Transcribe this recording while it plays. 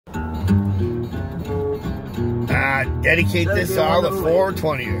I dedicate this to all the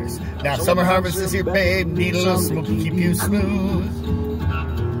 420ers. Now summer harvest is here, babe. Need a little smoke to keep you smooth.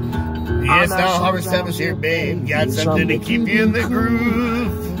 Yes, now harvest time is here, babe. Got something to keep you in the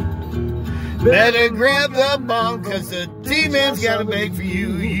groove. Better grab the bomb, cause the T-Man's gotta make for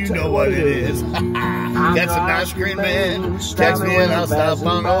you. You know what it is. Got some ice cream, man. Text me and I'll stop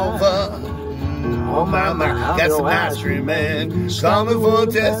on over. Oh my, my. Got some ice cream, man. Call me for a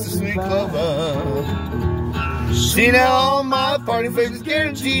test of sweet clover. See now, all my party favors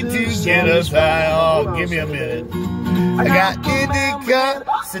guaranteed to get us high. Oh, give me a minute. I got indica,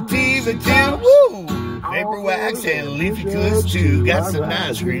 sativa too, woo! Vapor wax and leafy kush too. Got some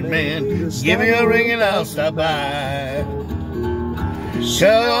ice cream, man. Give me a ring and I'll stop by.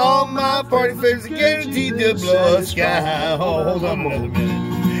 Tell all my party favors guaranteed to blow a sky high. Oh, hold on another minute.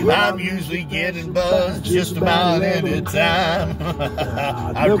 I'm usually getting buzzed just about any time.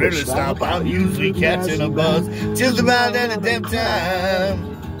 I really stop. I'm usually catching a buzz just about any damn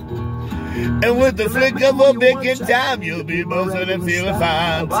time. And with the flick of a big in time, you'll be buzzing and feeling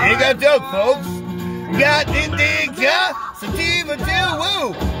fine. Take a joke, folks. Got indica, sativa too,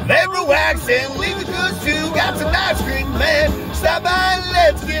 woo. Vapor wax and leafy kush too. Got some ice cream, man. Stop by and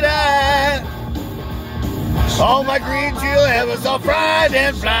let's get high. All my green chill heavens all fried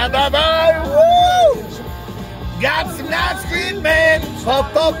and fly bye-bye, woo! Got some ice cream, man.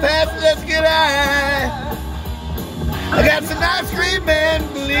 Puff, puff, pass, let's get high. I got some ice cream, man.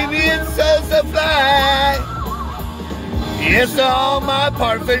 Believe me, it's so fly. Yes, all my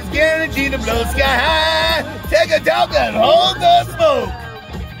party favors guaranteed to blow sky high. Take a toke and hold the smoke.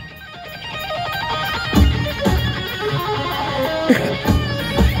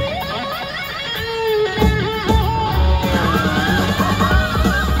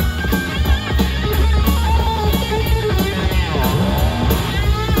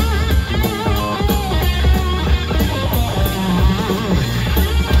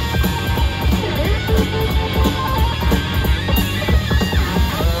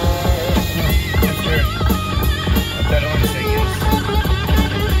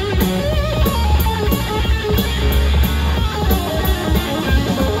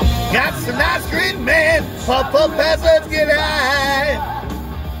 Puff, puff, pass, let's get high.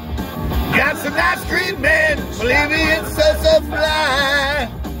 Got some ice cream, man. Believe me, it's so fly.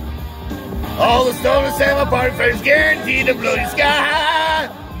 All the stoners say my party favors guaranteed to blow your sky high.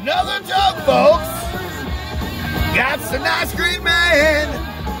 Another joke, folks. Got some ice cream, man.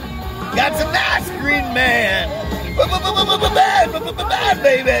 Got some ice cream, man. Bad,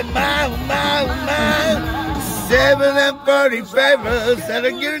 baby, my. 7 and 30 favors that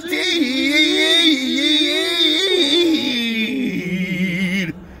are guaranteed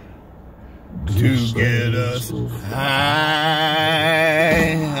to get us high.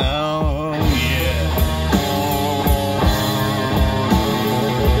 Oh, yeah.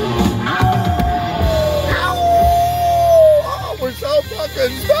 Oh, we're so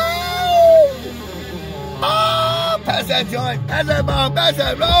fucking stoned. Oh, pass that joint, pass that bomb, pass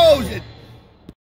that rose.